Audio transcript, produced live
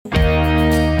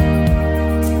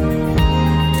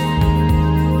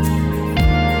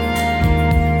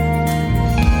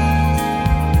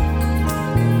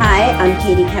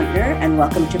Katie Kempner, and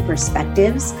welcome to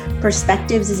Perspectives.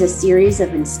 Perspectives is a series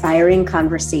of inspiring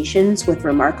conversations with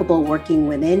remarkable working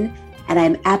women, and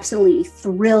I'm absolutely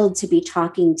thrilled to be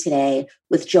talking today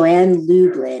with Joanne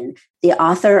Lublin, the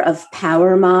author of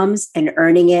Power Moms and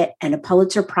Earning It, and a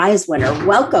Pulitzer Prize winner.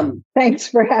 Welcome. Thanks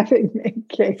for having me,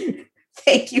 Katie.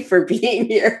 Thank you for being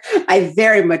here. I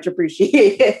very much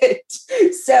appreciate it.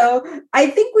 So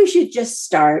I think we should just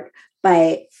start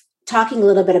by talking a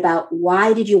little bit about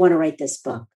why did you want to write this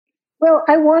book? Well,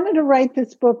 I wanted to write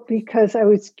this book because I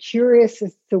was curious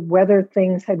as to whether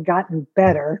things had gotten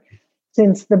better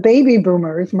since the baby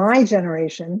boomers, my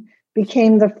generation,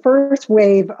 became the first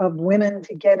wave of women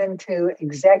to get into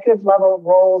executive level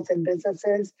roles in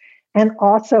businesses and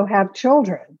also have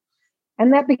children.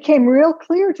 And that became real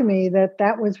clear to me that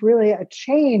that was really a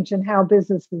change in how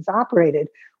businesses operated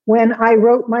when I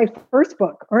wrote my first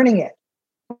book, Earning It,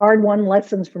 Hard-Won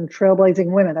Lessons from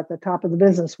Trailblazing Women at the Top of the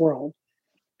Business World.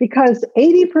 Because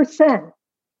 80%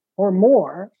 or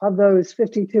more of those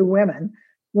 52 women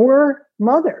were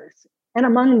mothers. And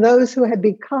among those who had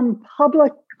become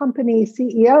public company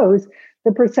CEOs,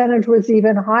 the percentage was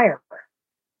even higher.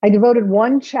 I devoted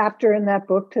one chapter in that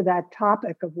book to that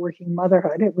topic of working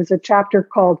motherhood. It was a chapter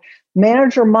called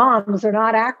Manager Moms Are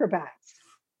Not Acrobats.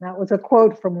 That was a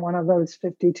quote from one of those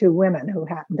 52 women who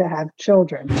happened to have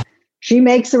children. She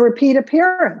makes a repeat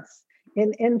appearance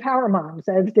in Power Moms,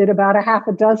 as did about a half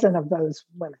a dozen of those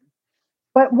women.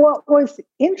 But what was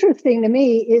interesting to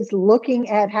me is looking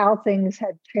at how things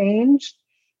had changed,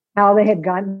 how they had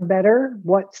gotten better,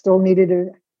 what still needed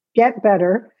to get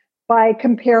better, by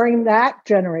comparing that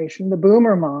generation, the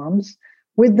boomer moms,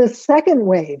 with the second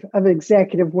wave of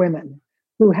executive women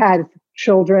who had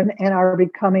children and are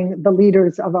becoming the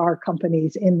leaders of our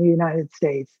companies in the United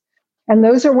States. And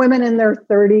those are women in their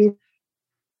 30s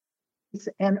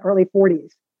and early 40s.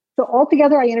 So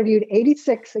altogether, I interviewed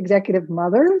 86 executive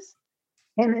mothers.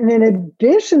 And in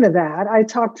addition to that, I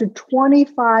talked to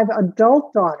 25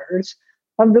 adult daughters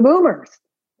of the boomers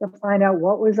to find out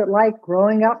what was it like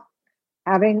growing up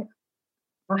having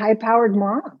a high-powered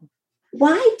mom.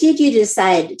 Why did you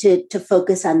decide to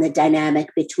focus on the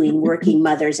dynamic between working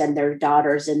mothers and their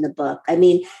daughters in the book? I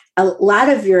mean,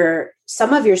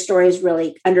 some of your stories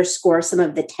really underscore some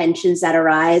of the tensions that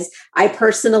arise. I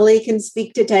personally can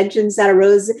speak to tensions that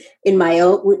arose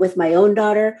with my own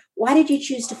daughter. Why did you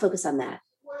choose to focus on that?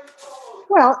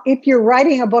 Well, if you're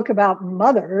writing a book about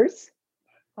mothers,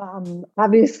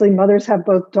 obviously mothers have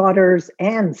both daughters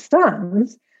and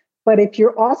sons. But if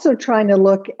you're also trying to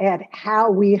look at how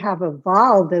we have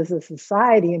evolved as a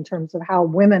society in terms of how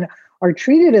women are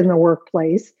treated in the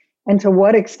workplace and to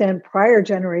what extent prior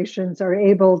generations are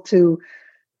able to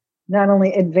not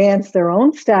only advance their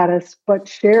own status, but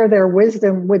share their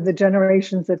wisdom with the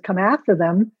generations that come after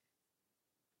them,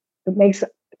 it makes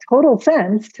total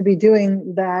sense to be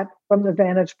doing that from the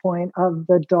vantage point of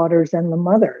the daughters and the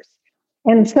mothers.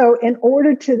 And so in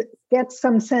order to get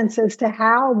some sense as to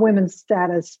how women's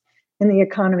status in the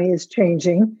economy is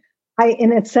changing, I,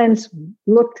 in a sense,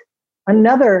 looked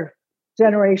another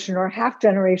generation or half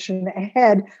generation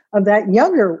ahead of that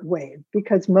younger wave,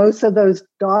 because most of those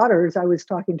daughters I was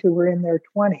talking to were in their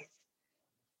 20s.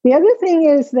 The other thing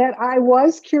is that I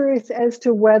was curious as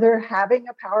to whether having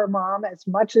a power mom, as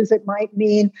much as it might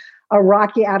mean a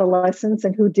rocky adolescence,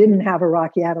 and who didn't have a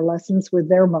rocky adolescence with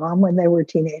their mom when they were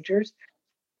teenagers,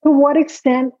 to what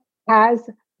extent has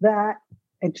that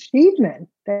achievement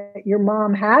that your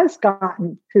mom has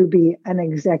gotten to be an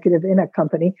executive in a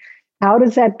company, how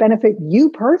does that benefit you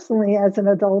personally as an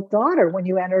adult daughter when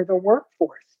you enter the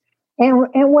workforce? And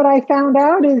what I found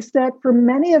out is that for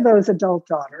many of those adult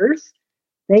daughters,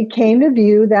 they came to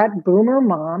view that boomer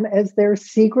mom as their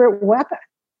secret weapon.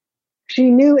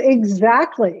 She knew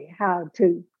exactly how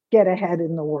to get ahead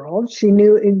in the world. She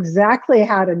knew exactly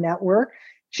how to network.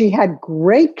 She had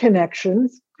great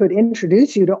connections, could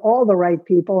introduce you to all the right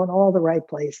people in all the right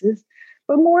places.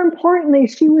 But more importantly,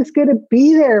 she was going to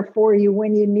be there for you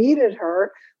when you needed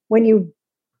her, when you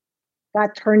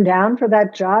got turned down for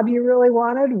that job you really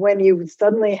wanted, when you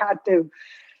suddenly had to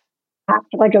act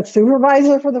like a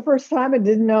supervisor for the first time and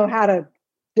didn't know how to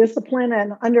discipline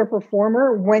an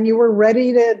underperformer, when you were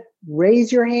ready to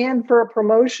raise your hand for a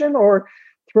promotion or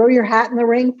throw your hat in the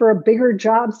ring for a bigger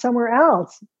job somewhere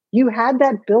else. You had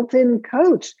that built-in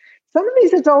coach. Some of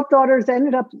these adult daughters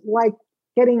ended up like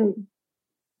getting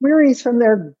queries from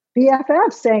their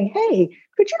BFFs saying, hey,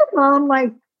 could your mom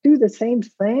like do the same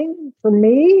thing for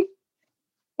me?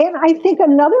 And I think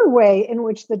another way in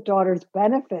which the daughters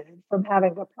benefited from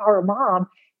having a power mom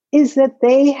is that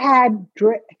they had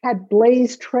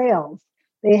blazed trails.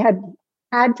 They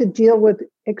had to deal with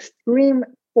extreme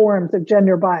forms of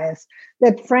gender bias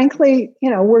that frankly,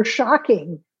 were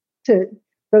shocking to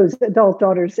those adult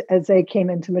daughters as they came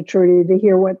into maturity to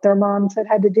hear what their moms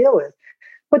had to deal with.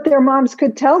 But their moms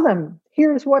could tell them,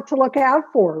 here's what to look out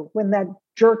for when that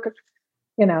jerk,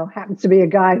 happens to be a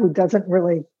guy who doesn't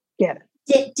really get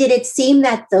it. Did it seem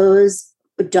that those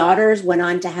daughters went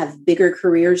on to have bigger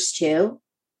careers too?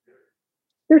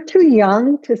 They're too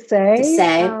young to say.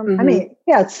 Mm-hmm. I mean,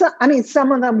 yeah.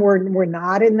 Some of them were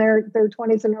not in their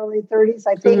 20s and early 30s.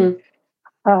 I think,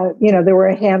 there were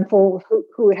a handful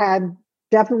who had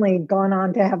definitely gone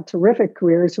on to have terrific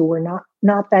careers who were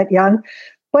not that young.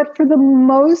 But for the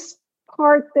most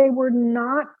part, they were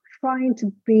not trying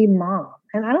to be mom.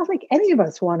 And I don't think any of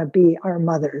us want to be our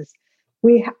mothers.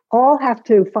 We all have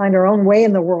to find our own way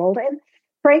in the world. And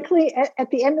frankly, at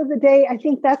the end of the day, I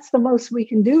think that's the most we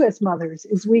can do as mothers,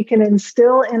 is we can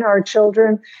instill in our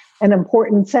children an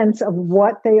important sense of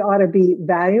what they ought to be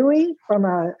valuing from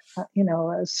a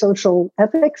social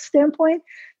ethics standpoint.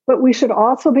 But we should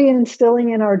also be instilling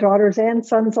in our daughters and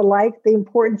sons alike the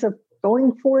importance of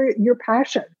going for your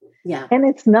passion. Yeah. And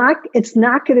it's not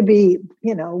going to be,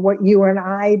 what you and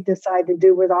I decide to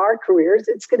do with our careers.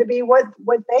 It's going to be what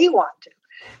they want to.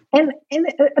 And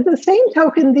at the same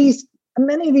token,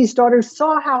 many of these daughters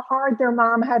saw how hard their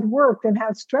mom had worked and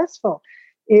how stressful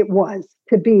it was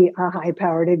to be a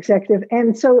high-powered executive.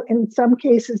 And so in some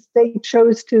cases, they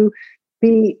chose to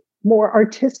be more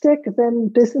artistic than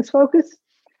business focused.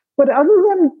 But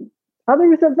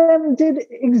others of them did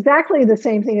exactly the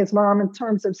same thing as mom in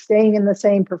terms of staying in the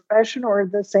same profession or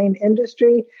the same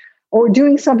industry or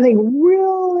doing something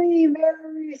really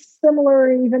very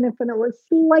similar, even if it was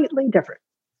slightly different.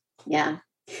 Yeah.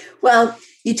 Well,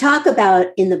 you talk about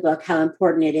in the book how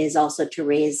important it is also to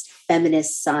raise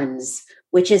feminist sons,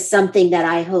 which is something that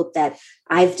I hope that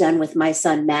I've done with my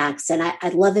son, Max. And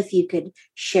I'd love if you could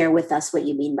share with us what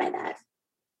you mean by that.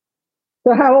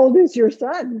 So how old is your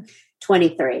son?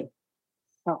 23.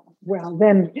 Oh, well,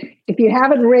 then if you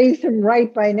haven't raised him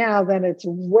right by now, then it's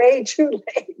way too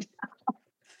late.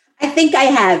 I think I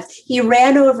have. He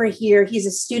ran over here. He's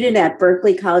a student at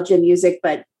Berklee College of Music,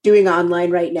 but doing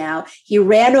online right now. He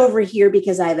ran over here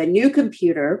because I have a new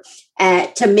computer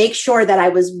to make sure that I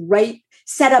was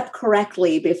set up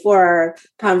correctly before our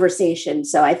conversation.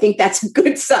 So I think that's a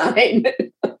good sign.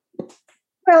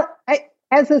 Well,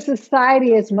 as a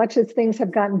society, as much as things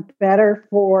have gotten better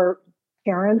for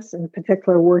parents, in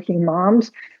particular working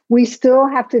moms, we still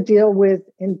have to deal with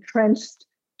entrenched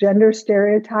gender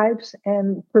stereotypes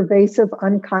and pervasive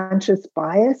unconscious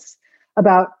bias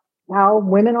about how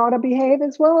women ought to behave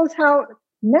as well as how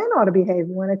men ought to behave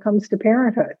when it comes to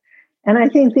parenthood. And I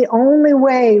think the only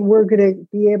way we're going to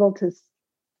be able to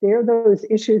stare those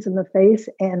issues in the face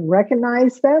and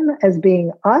recognize them as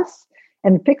being us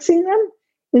and fixing them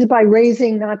is by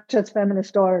raising not just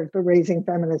feminist daughters, but raising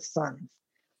feminist sons.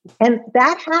 And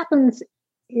that happens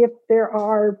if there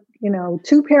are,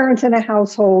 two parents in a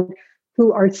household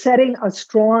who are setting a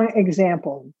strong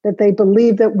example that they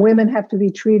believe that women have to be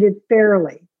treated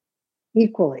fairly,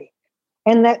 equally,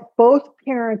 and that both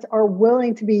parents are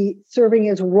willing to be serving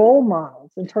as role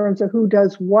models in terms of who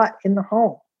does what in the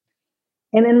home.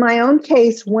 And in my own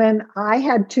case, when I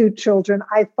had two children,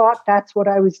 I thought that's what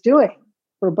I was doing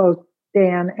for both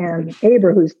Dan and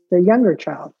Aber, who's the younger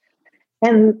child.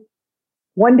 And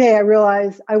one day I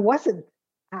realized I wasn't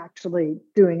actually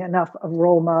doing enough of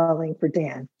role modeling for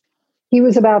Dan. He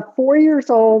was about 4 years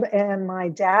old and my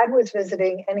dad was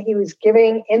visiting and he was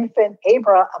giving infant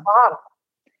Abra a bottle.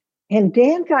 And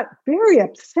Dan got very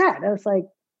upset. I was like,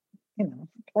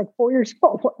 4 years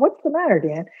old. What's the matter,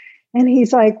 Dan? And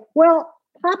he's like, well,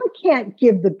 Papa can't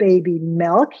give the baby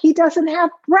milk. He doesn't have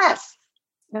breasts.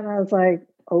 And I was like,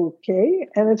 okay.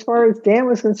 And as far as Dan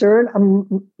was concerned,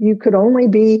 you could only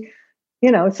be,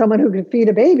 someone who could feed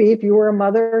a baby if you were a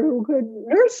mother who could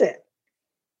nurse it.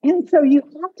 And so you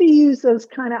have to use those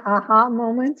kind of aha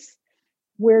moments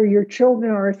where your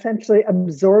children are essentially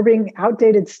absorbing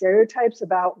outdated stereotypes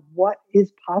about what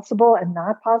is possible and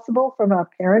not possible from a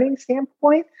parenting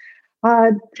standpoint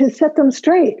to set them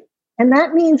straight. And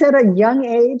that means at a young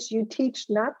age, you teach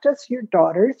not just your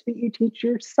daughters, but you teach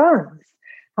your sons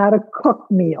how to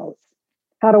cook meals,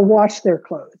 how to wash their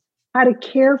clothes, how to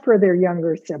care for their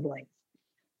younger siblings.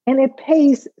 And it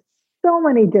pays so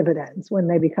many dividends when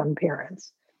they become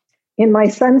parents. In my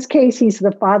son's case, he's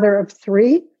the father of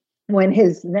three. When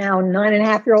his now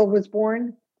 9.5-year-old was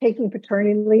born, taking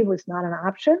paternity leave was not an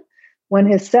option. When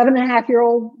his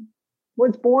 7.5-year-old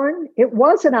was born, it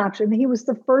was an option. He was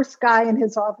the first guy in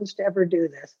his office to ever do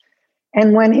this.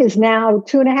 And when his now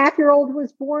 2.5-year-old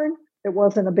was born, it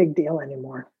wasn't a big deal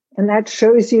anymore. And that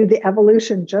shows you the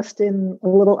evolution just in a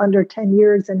little under 10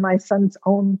 years in my son's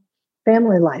own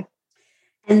family life.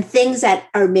 And things that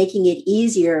are making it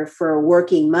easier for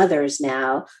working mothers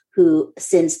now, who,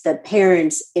 since the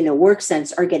parents in a work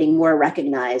sense are getting more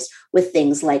recognized with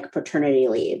things like paternity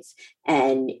leave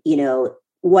and,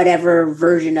 whatever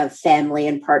version of family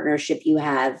and partnership you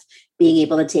have, being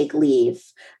able to take leave.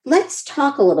 Let's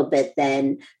talk a little bit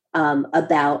then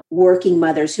about working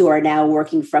mothers who are now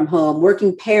working from home,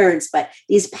 working parents, but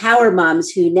these power moms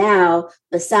who now,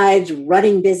 besides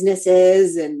running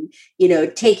businesses and,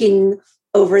 taking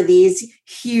over these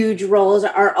huge roles,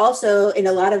 are also, in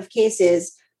a lot of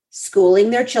cases, schooling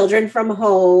their children from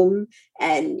home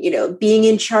and, being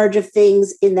in charge of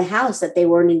things in the house that they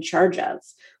weren't in charge of,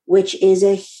 which is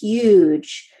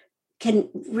can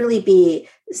really be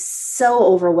so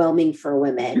overwhelming for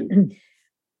women.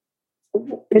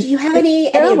 Do you have any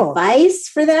advice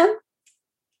for them?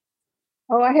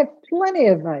 Oh, I have plenty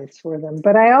of advice for them.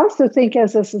 But I also think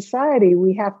as a society,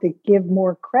 we have to give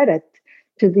more credit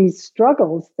to these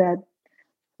struggles that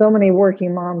so many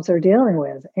working moms are dealing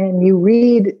with. And you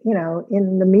read,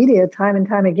 in the media time and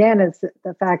time again, it's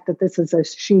the fact that this is a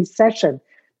she session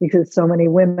because so many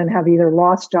women have either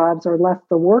lost jobs or left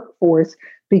the workforce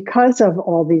because of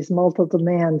all these multiple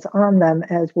demands on them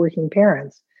as working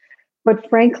parents. But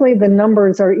frankly, the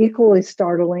numbers are equally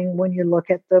startling when you look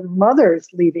at the mothers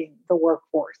leaving the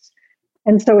workforce.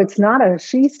 And so it's not a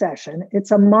she session,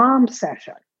 it's a mom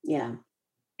session. Yeah.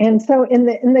 And so in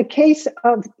the case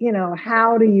of,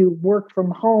 how do you work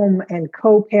from home and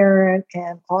co-parent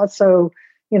and also,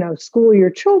 school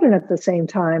your children at the same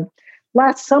time?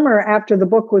 Last summer, after the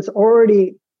book was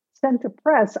already sent to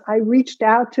press, I reached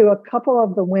out to a couple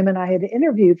of the women I had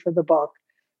interviewed for the book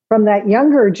from that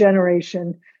younger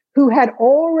generation who had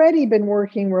already been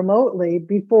working remotely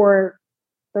before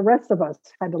the rest of us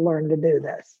had to learn to do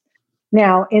this.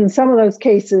 Now, in some of those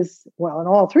cases, well, in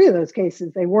all three of those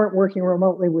cases, they weren't working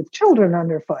remotely with children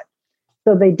underfoot.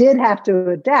 So they did have to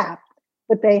adapt,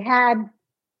 but they had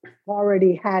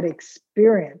already had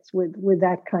experience with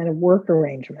that kind of work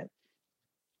arrangement.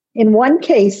 In one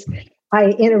case,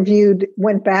 I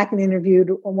went back and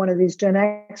interviewed one of these Gen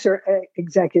Xer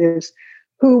executives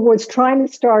who was trying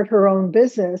to start her own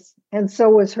business, and so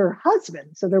was her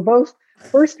husband. So they're both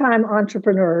first-time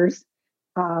entrepreneurs.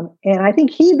 And I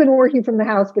think he'd been working from the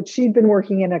house, but she'd been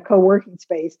working in a co-working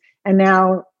space. And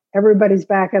now everybody's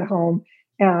back at home,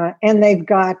 and they've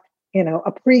got,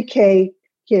 a pre-K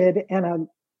kid and a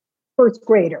first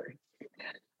grader.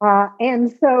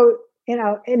 And so,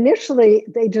 initially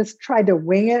they just tried to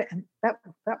wing it, and that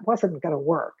wasn't going to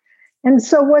work. And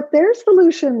so what their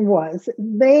solution was,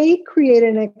 they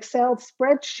created an Excel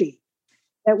spreadsheet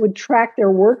that would track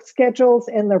their work schedules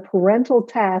and their parental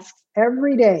tasks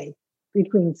every day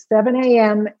between 7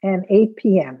 a.m. and 8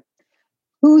 p.m.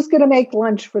 Who's going to make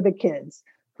lunch for the kids?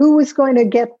 Who was going to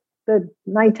get the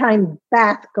nighttime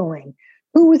bath going?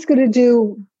 Who was going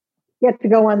to get to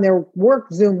go on their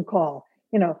work Zoom call?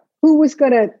 Who was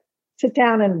going to sit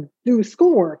down and do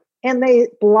schoolwork? And they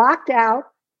blocked out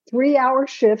 3-hour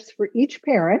shifts for each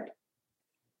parent.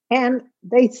 And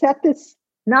they set this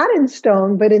not in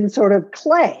stone, but in sort of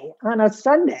clay on a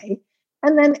Sunday.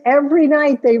 And then every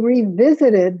night they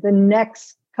revisited the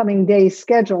next coming day's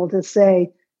schedule to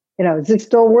say, does this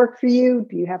still work for you?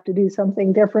 Do you have to do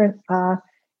something different?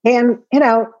 And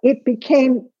it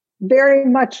became very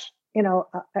much,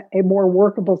 a more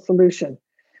workable solution.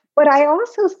 But I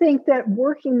also think that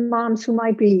working moms who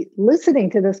might be listening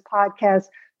to this podcast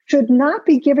should not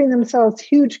be giving themselves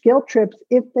huge guilt trips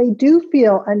if they do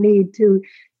feel a need to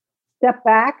step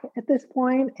back at this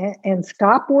point and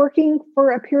stop working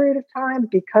for a period of time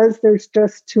because there's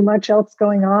just too much else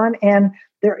going on and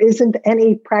there isn't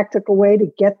any practical way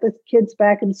to get the kids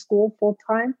back in school full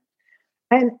time.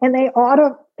 And they ought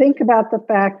to think about the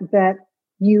fact that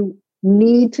you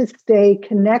need to stay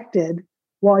connected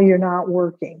while you're not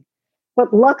working.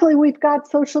 But luckily, we've got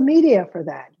social media for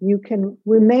that. You can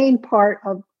remain part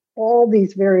of all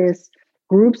these various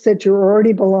groups that you're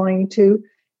already belonging to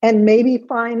and maybe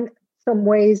find some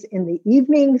ways in the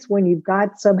evenings when you've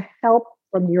got some help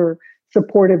from your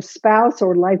supportive spouse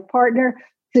or life partner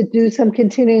to do some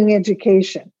continuing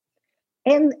education.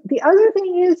 And the other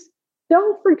thing is,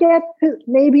 don't forget to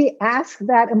maybe ask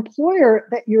that employer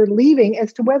that you're leaving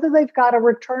as to whether they've got a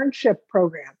returnship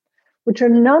program, which a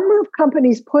number of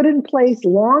companies put in place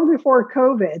long before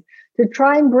COVID to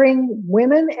try and bring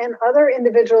women and other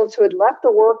individuals who had left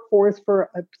the workforce for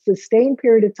a sustained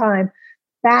period of time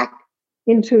back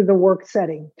into the work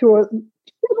setting through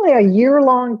typically a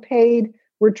year-long paid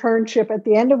returnship, at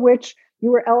the end of which you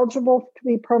were eligible to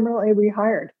be permanently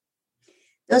rehired.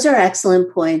 Those are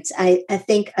excellent points. I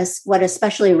think what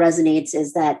especially resonates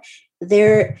is that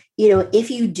there, if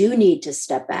you do need to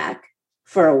step back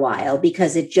for a while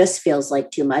because it just feels like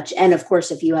too much, and of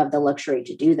course, if you have the luxury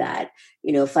to do that,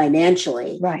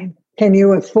 financially, right? Can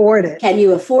you afford it? Can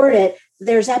you afford it?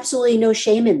 There's absolutely no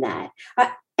shame in that.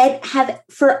 And have,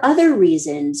 for other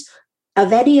reasons,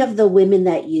 of any of the women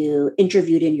that you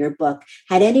interviewed in your book,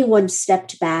 had anyone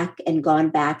stepped back and gone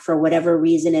back for whatever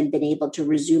reason and been able to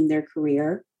resume their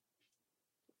career?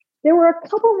 There were a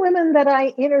couple women that I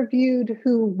interviewed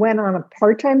who went on a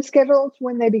part-time schedule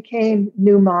when they became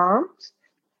new moms.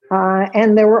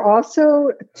 And there were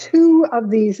also two of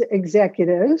these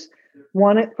executives,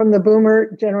 one from the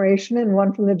boomer generation and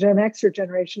one from the Gen Xer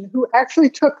generation, who actually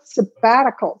took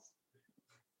sabbaticals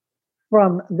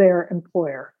from their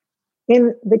employer.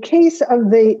 In the case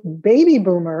of the baby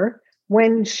boomer,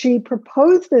 when she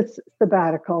proposed this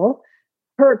sabbatical,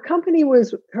 her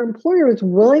employer was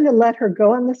willing to let her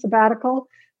go on the sabbatical,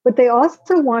 but they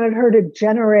also wanted her to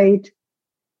generate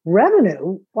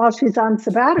revenue while she's on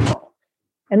sabbatical.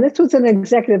 And this was an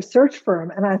executive search firm.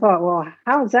 And I thought, well,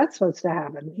 how is that supposed to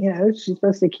happen? She's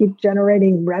supposed to keep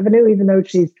generating revenue, even though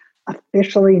she's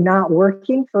officially not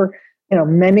working for,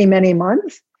 many, many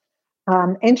months.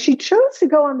 And she chose to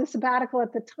go on the sabbatical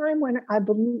at the time when, I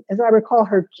believe, as I recall,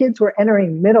 her kids were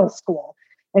entering middle school.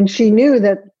 And she knew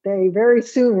that they very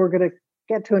soon were going to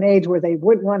get to an age where they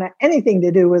wouldn't want anything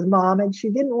to do with mom. And she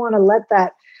didn't want to let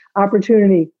that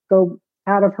opportunity go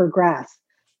out of her grasp.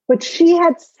 But she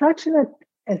had such an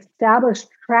established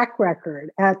track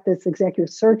record at this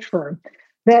executive search firm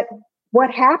that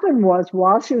what happened was,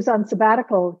 while she was on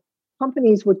sabbatical,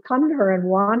 companies would come to her and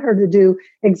want her to do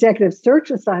executive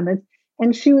search assignments.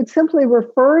 And she would simply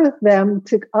refer them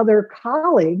to other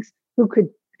colleagues who could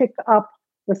pick up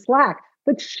the slack.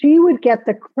 But she would get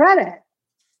the credit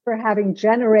for having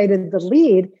generated the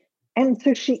lead. And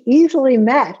so she easily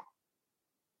met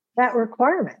that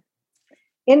requirement.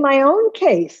 In my own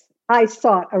case, I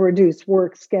sought a reduced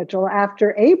work schedule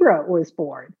after Abra was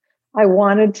born. I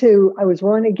was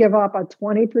willing to give up a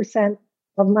 20%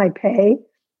 of my pay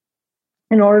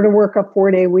in order to work a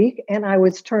 4-day week. And I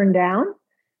was turned down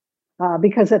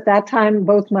because at that time,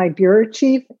 both my bureau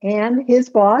chief and his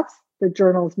boss, the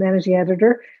journal's managing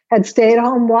editor, had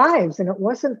stay-at-home wives, and it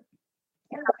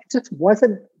just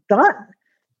wasn't done.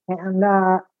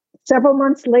 And several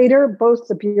months later, both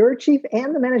the bureau chief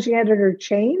and the managing editor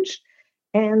changed,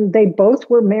 and they both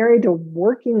were married to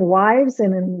working wives.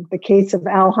 And in the case of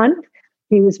Al Hunt,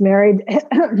 he was married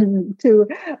to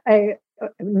a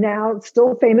now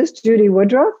still famous Judy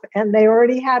Woodruff, and they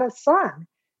already had a son.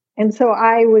 And so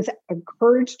I was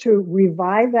encouraged to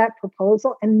revive that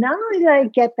proposal. And not only did I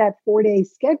get that 4-day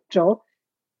schedule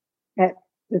at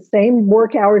the same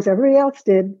work hours everybody else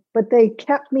did, but they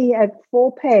kept me at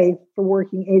full pay for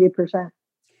working 80%.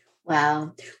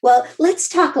 Wow. Well, let's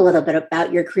talk a little bit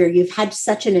about your career. You've had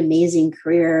such an amazing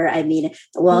career. I mean,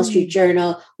 the Wall Street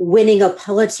Journal, winning a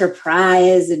Pulitzer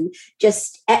Prize, and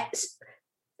just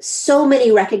so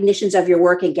many recognitions of your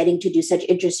work and getting to do such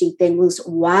interesting things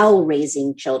while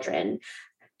raising children.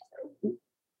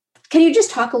 Can you just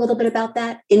talk a little bit about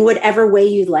that in whatever way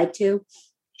you'd like to?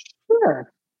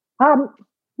 Sure.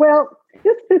 Well,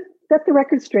 just to set the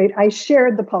record straight, I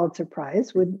shared the Pulitzer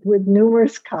Prize with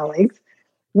numerous colleagues.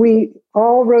 We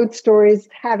all wrote stories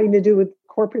having to do with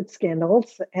corporate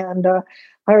scandals. And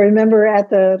I remember at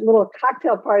the little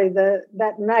cocktail party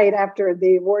that night after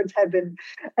the awards had been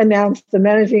announced, the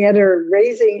managing editor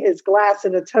raising his glass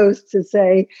in a toast to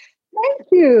say, "Thank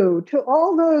you to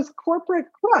all those corporate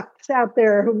crooks out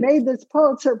there who made this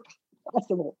Pulitzer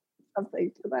possible."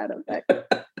 Something to that effect.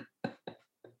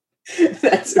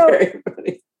 That's very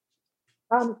funny.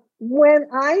 When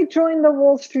I joined the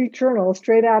Wall Street Journal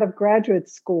straight out of graduate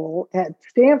school at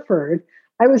Stanford,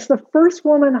 I was the first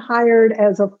woman hired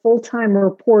as a full-time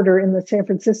reporter in the San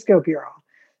Francisco bureau.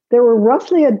 There were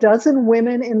roughly a dozen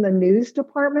women in the news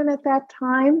department at that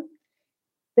time.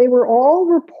 They were all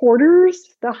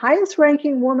reporters. The highest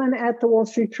ranking woman at the Wall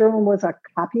Street Journal was a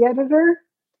copy editor.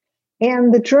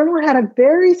 And the journal had a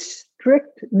very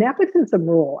strict nepotism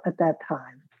rule at that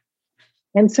time.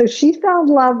 And so she fell in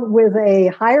love with a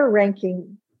higher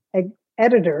ranking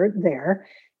editor there.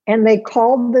 And they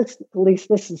called this, at least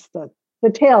this is the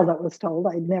tale that was told,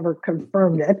 I never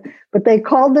confirmed it, but they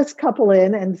called this couple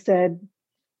in and said,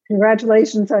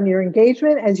 "Congratulations on your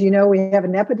engagement. As you know, we have a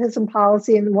nepotism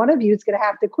policy and one of you is going to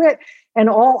have to quit." And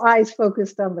all eyes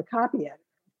focused on the copy editor.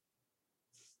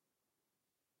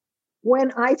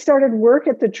 When I started work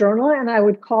at the Journal and I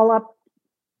would call up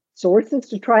sources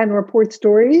to try and report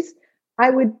stories, I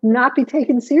would not be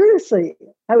taken seriously.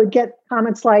 I would get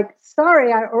comments like,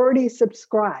 sorry, I already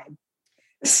subscribed.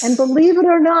 And believe it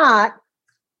or not,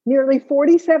 nearly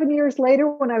 47 years later,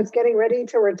 when I was getting ready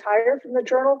to retire from the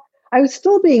journal, I was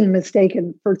still being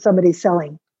mistaken for somebody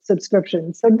selling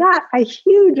subscriptions. So not a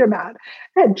huge amount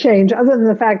had changed, other than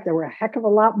the fact there were a heck of a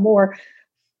lot more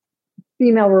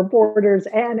female reporters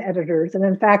and editors. And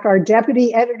in fact, our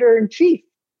deputy editor-in-chief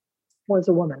was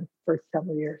a woman for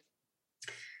several years.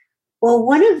 Well,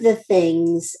 one of the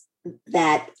things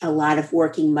that a lot of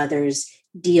working mothers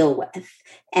deal with,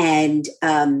 and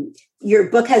your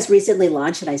book has recently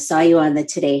launched, and I saw you on the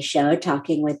Today Show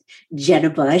talking with Jenna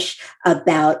Bush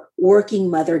about working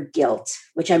mother guilt,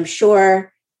 which I'm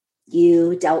sure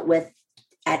you dealt with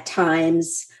at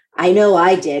times. I know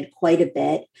I did quite a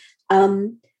bit.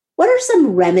 What are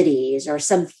some remedies or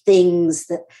some things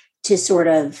that to sort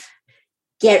of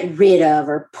get rid of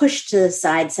or push to the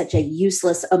side such a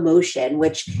useless emotion,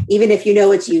 which even if you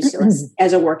know it's useless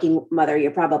as a working mother, you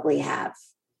probably have?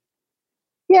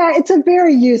 Yeah, it's a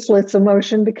very useless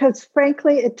emotion because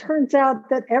frankly, it turns out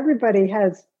that everybody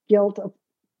has guilt of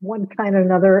one kind or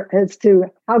another as to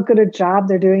how good a job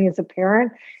they're doing as a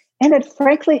parent. And it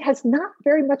frankly has not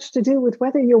very much to do with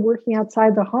whether you're working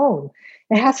outside the home.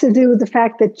 It has to do with the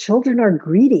fact that children are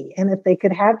greedy. And if they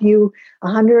could have you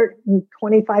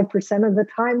 125% of the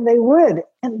time, they would.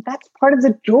 And that's part of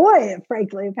the joy,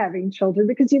 frankly, of having children,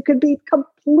 because you could be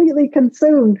completely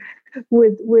consumed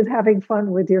with having fun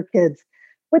with your kids.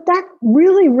 But that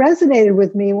really resonated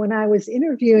with me when I was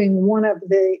interviewing one of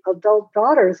the adult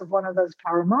daughters of one of those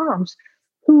power moms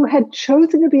who had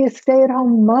chosen to be a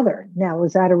stay-at-home mother. Now,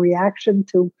 was that a reaction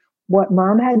to what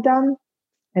mom had done?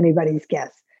 Anybody's guess.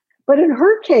 But in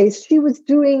her case, she was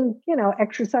doing,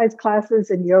 exercise classes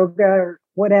and yoga or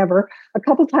whatever a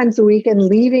couple times a week and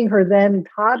leaving her then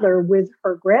toddler with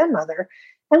her grandmother,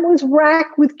 and was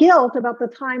racked with guilt about the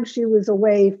time she was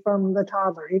away from the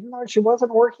toddler, even though she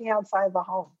wasn't working outside the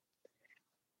home.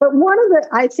 But one of the,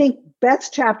 I think,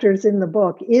 best chapters in the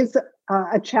book is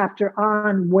a chapter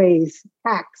on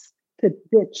hacks to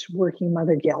ditch working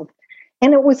mother guilt.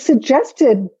 And it was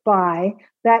suggested by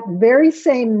that very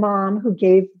same mom who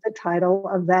gave the title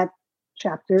of that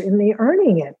chapter in the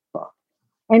Earning It book.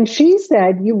 And she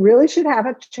said, you really should have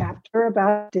a chapter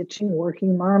about ditching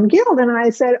working mom guilt. And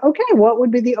I said, okay, what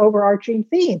would be the overarching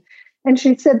theme? And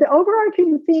she said, the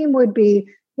overarching theme would be,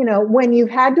 when you've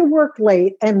had to work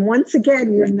late and once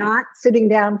again, you're not sitting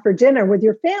down for dinner with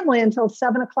your family until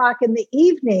 7:00 in the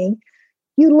evening,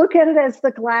 you look at it as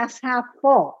the glass half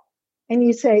full. And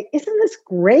you say, isn't this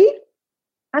great?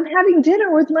 I'm having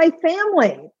dinner with my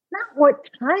family, not what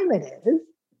time it is.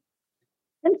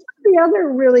 And some of the other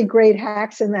really great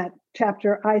hacks in that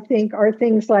chapter, I think, are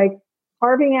things like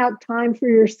carving out time for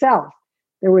yourself.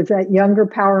 There was that younger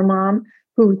power mom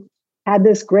who had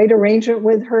this great arrangement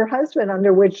with her husband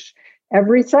under which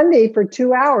every Sunday for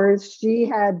 2 hours, she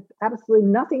had absolutely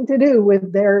nothing to do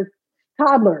with their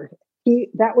toddler.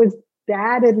 That was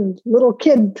dad and little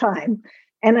kid time.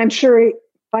 And I'm sure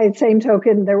by the same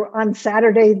token, on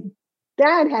Saturday,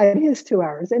 dad had his 2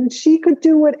 hours and she could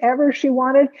do whatever she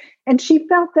wanted. And she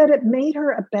felt that it made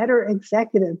her a better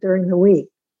executive during the week.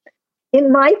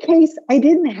 In my case, I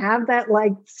didn't have that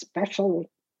special,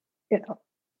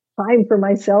 time for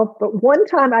myself. But one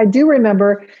time I do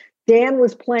remember Dan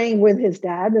was playing with his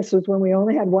dad. This was when we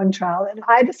only had one child. And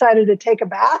I decided to take a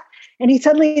bath. And he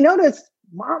suddenly noticed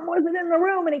mom wasn't in the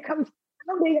room. And he comes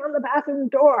pounding on the bathroom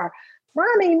door.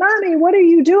 Mommy, what are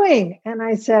you doing? And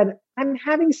I said, I'm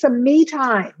having some me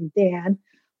time, Dan.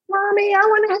 Mommy, I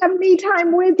want to have me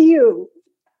time with you.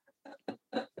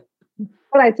 But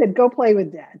I said, go play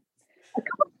with dad. A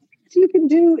couple of things you can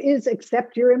do is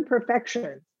accept your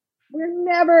imperfections. We're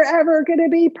never, ever going to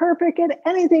be perfect at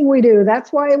anything we do.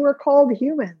 That's why we're called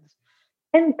humans.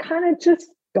 And kind of just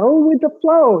go with the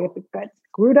flow. If it got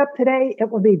screwed up today, it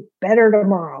will be better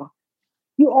tomorrow.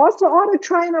 You also ought to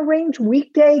try and arrange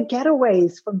weekday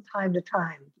getaways from time to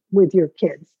time with your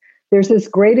kids. There's this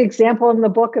great example in the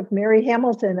book of Mary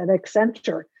Hamilton at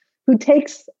Accenture, who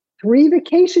takes 3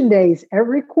 vacation days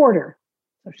every quarter.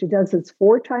 So she does this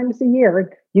 4 times a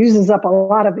year, uses up a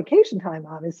lot of vacation time,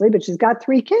 obviously, but she's got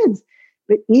 3 kids.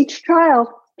 But each child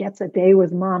gets a day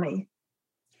with mommy.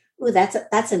 Oh,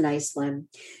 that's a nice one.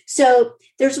 So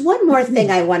there's one more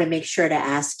thing I want to make sure to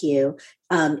ask you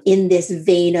in this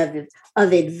vein of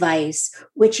advice,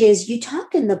 which is you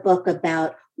talk in the book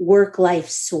about work-life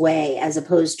sway as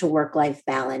opposed to work-life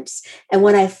balance. And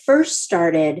when I first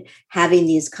started having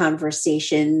these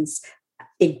conversations,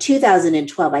 in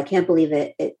 2012, I can't believe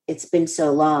it's been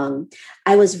so long,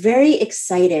 I was very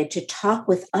excited to talk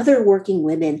with other working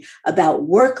women about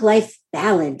work-life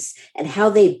balance and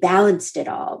how they balanced it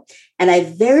all. And I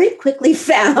very quickly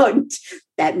found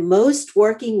that most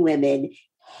working women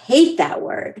hate that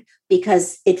word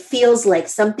because it feels like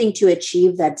something to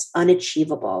achieve that's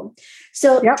unachievable.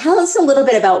 So Tell us a little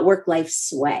bit about work-life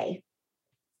sway.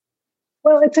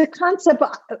 Well, it's a concept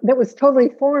that was totally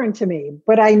foreign to me,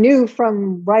 but I knew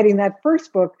from writing that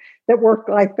first book that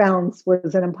work-life balance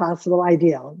was an impossible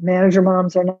ideal. Manager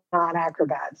moms are not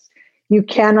acrobats. You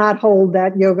cannot hold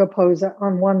that yoga pose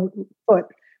on one foot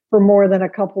for more than a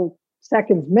couple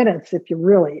seconds, minutes, if you're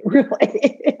really,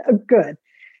 really good.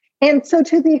 And so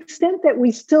to the extent that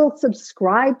we still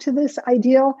subscribe to this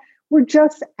ideal, we're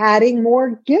just adding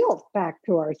more guilt back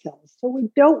to ourselves. So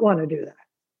we don't want to do that.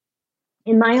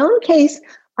 In my own case,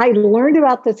 I learned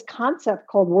about this concept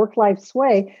called work-life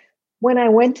sway when I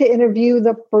went to interview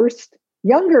the first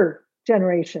younger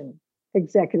generation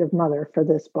executive mother for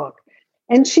this book.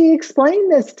 And she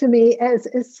explained this to me as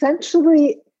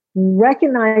essentially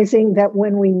recognizing that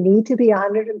when we need to be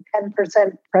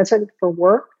 110% present for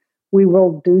work, we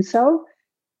will do so.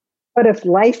 But if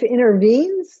life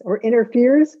intervenes or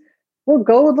interferes, we'll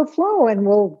go with the flow and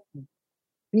we'll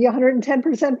be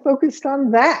 110% focused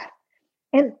on that.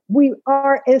 And we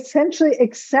are essentially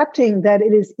accepting that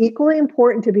it is equally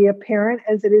important to be a parent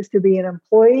as it is to be an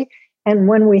employee. And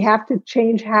when we have to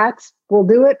change hats, we'll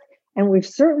do it. And we've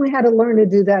certainly had to learn to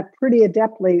do that pretty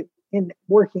adeptly in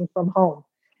working from home.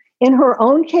 In her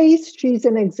own case, she's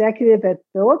an executive at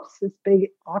Philips, this big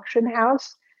auction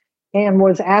house, and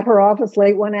was at her office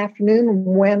late one afternoon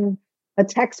when a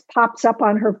text pops up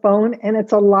on her phone, and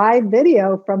it's a live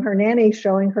video from her nanny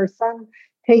showing her son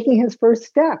taking his first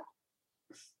step.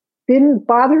 Didn't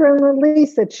bother her in the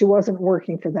least that she wasn't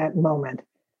working for that moment.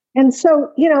 And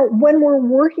so, when we're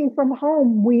working from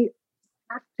home, we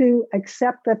have to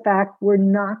accept the fact we're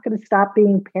not going to stop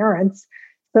being parents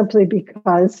simply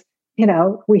because,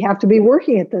 we have to be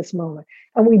working at this moment.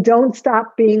 And we don't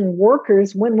stop being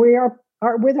workers when we are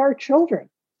with our children.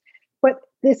 But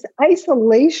this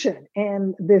isolation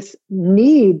and this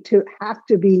need to have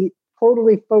to be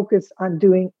totally focused on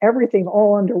doing everything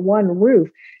all under one roof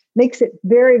makes it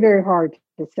very, very hard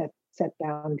to set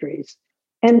boundaries.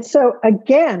 And so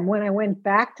again, when I went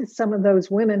back to some of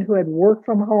those women who had worked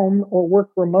from home or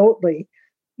worked remotely,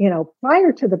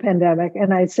 prior to the pandemic,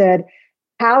 and I said,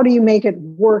 how do you make it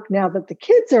work now that the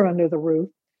kids are under the roof?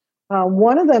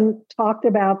 One of them talked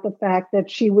about the fact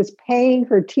that she was paying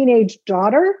her teenage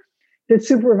daughter to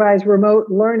supervise remote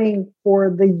learning for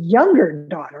the younger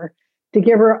daughter to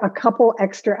give her a couple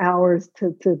extra hours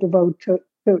to devote to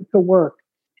work.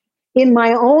 In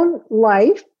my own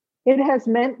life, it has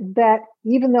meant that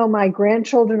even though my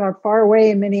grandchildren are far away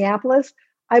in Minneapolis,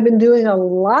 I've been doing a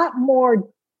lot more,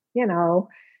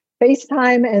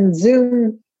 FaceTime and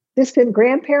Zoom distant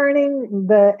grandparenting.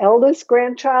 The eldest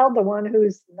grandchild, the one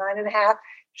who's 9.5,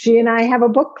 she and I have a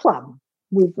book club.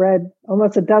 We've read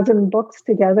almost a dozen books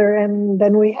together, and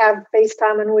then we have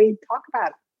FaceTime and we talk about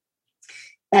it.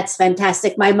 That's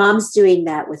fantastic. My mom's doing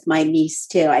that with my niece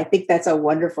too. I think that's a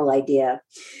wonderful idea.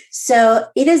 So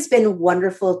it has been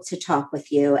wonderful to talk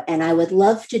with you. And I would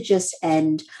love to just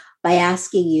end by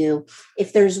asking you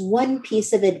if there's one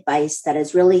piece of advice that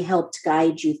has really helped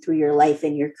guide you through your life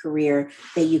and your career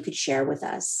that you could share with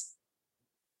us.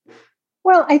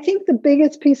 Well, I think the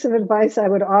biggest piece of advice I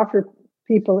would offer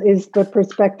people is the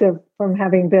perspective from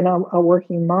having been a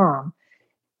working mom.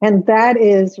 And that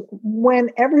is when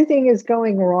everything is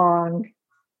going wrong,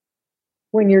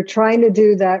 when you're trying to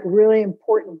do that really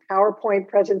important PowerPoint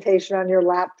presentation on your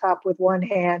laptop with one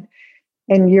hand,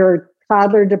 and your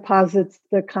toddler deposits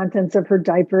the contents of her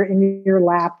diaper in your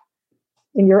lap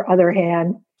in your other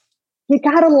hand, you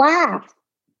got to laugh.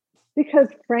 Because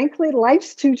frankly,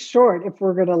 life's too short if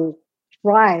we're going to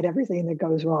try at everything that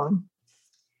goes wrong.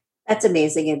 That's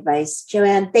amazing advice.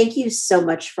 Joanne, thank you so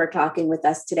much for talking with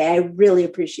us today. I really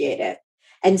appreciate it.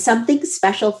 And something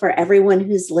special for everyone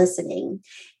who's listening.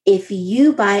 If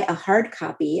you buy a hard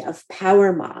copy of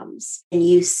Power Moms and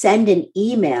you send an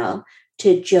email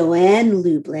to Joanne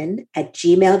Lublin at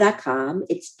gmail.com,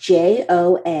 it's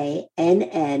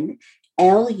JoannLublin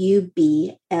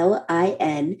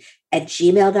at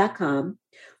gmail.com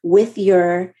with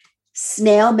your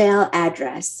snail mail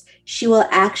address, she will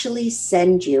actually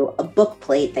send you a book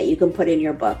plate that you can put in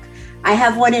your book. I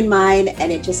have one in mine, and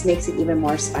it just makes it even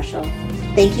more special.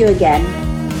 Thank you again.